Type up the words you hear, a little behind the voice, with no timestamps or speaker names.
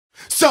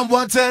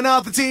Someone turn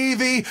off the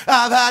TV,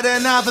 I've had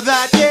enough of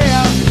that,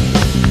 yeah.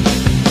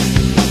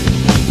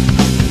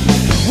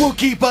 We'll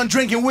keep on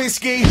drinking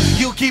whiskey,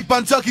 you'll keep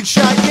on talking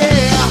shit,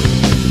 yeah.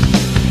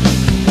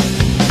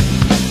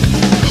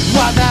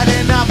 I've had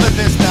enough of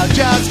this now,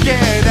 just get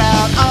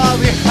out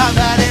of here. I've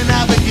had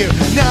enough of you,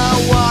 no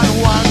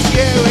one wants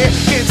you here.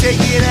 Can't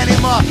take it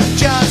anymore,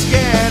 just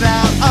get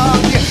out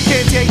of here.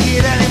 Can't take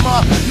it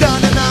anymore,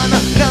 no, no, no, no,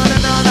 no, no,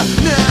 no, no,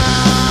 no.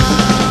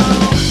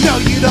 No,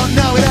 you don't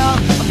know it all,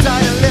 I'm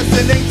tired of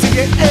listening to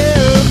you.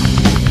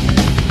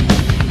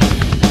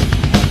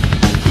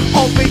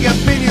 All big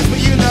opinions, but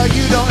you know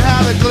you don't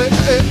have a clue.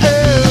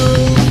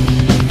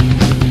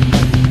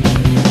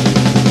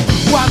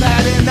 I've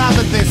had enough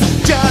of this,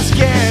 just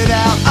get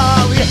out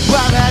of here.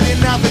 I've had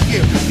enough of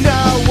you,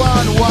 no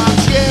one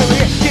wants you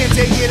here. Can't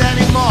take it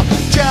anymore,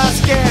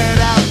 just get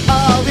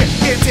out of here.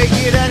 Can't take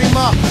it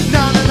anymore,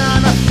 no, no, no,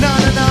 no, no,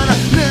 no, no, no,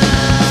 no.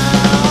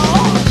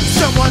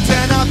 Someone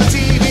turn off the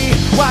TV,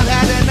 I've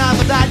had enough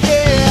of that,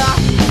 yeah.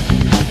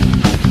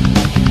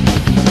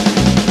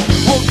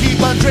 We'll keep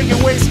on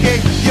drinking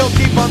whiskey, you'll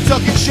keep on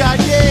talking shit,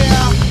 yeah.